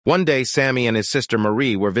One day, Sammy and his sister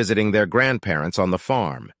Marie were visiting their grandparents on the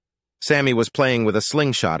farm. Sammy was playing with a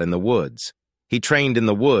slingshot in the woods. He trained in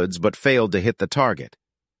the woods but failed to hit the target.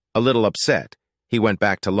 A little upset, he went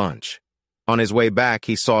back to lunch. On his way back,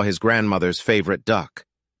 he saw his grandmother's favorite duck.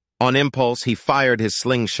 On impulse, he fired his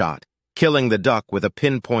slingshot, killing the duck with a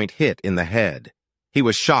pinpoint hit in the head. He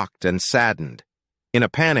was shocked and saddened. In a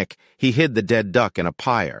panic, he hid the dead duck in a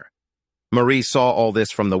pyre. Marie saw all this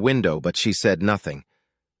from the window, but she said nothing.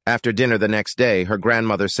 After dinner the next day, her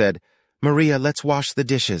grandmother said, "Maria, let's wash the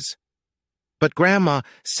dishes." "But Grandma,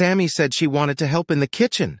 Sammy said she wanted to help in the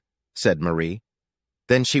kitchen," said Marie.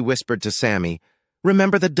 Then she whispered to Sammy,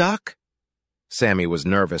 "Remember the duck?" Sammy was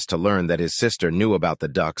nervous to learn that his sister knew about the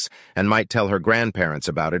ducks and might tell her grandparents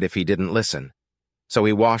about it if he didn't listen. So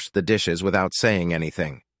he washed the dishes without saying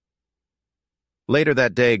anything. Later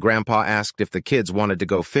that day, Grandpa asked if the kids wanted to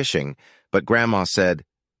go fishing, but Grandma said,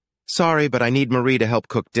 "Sorry, but I need Marie to help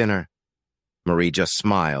cook dinner." Marie just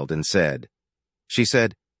smiled and said,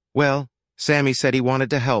 "Well, Sammy said he wanted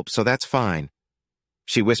to help, so that's fine."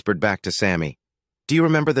 She whispered back to Sammy, "Do you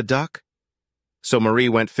remember the duck?" So Marie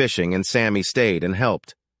went fishing and Sammy stayed and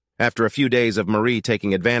helped. After a few days of Marie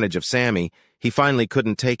taking advantage of Sammy, he finally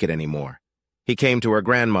couldn't take it anymore. He came to her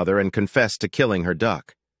grandmother and confessed to killing her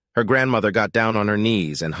duck. Her grandmother got down on her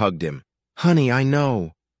knees and hugged him. "Honey, I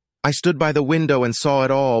know. I stood by the window and saw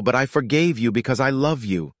it all, but I forgave you because I love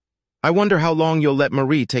you. I wonder how long you'll let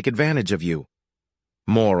Marie take advantage of you."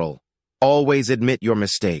 Moral: always admit your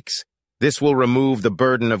mistakes. This will remove the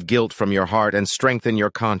burden of guilt from your heart and strengthen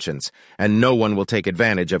your conscience, and no one will take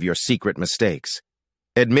advantage of your secret mistakes.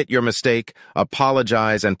 Admit your mistake,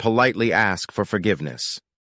 apologize, and politely ask for forgiveness.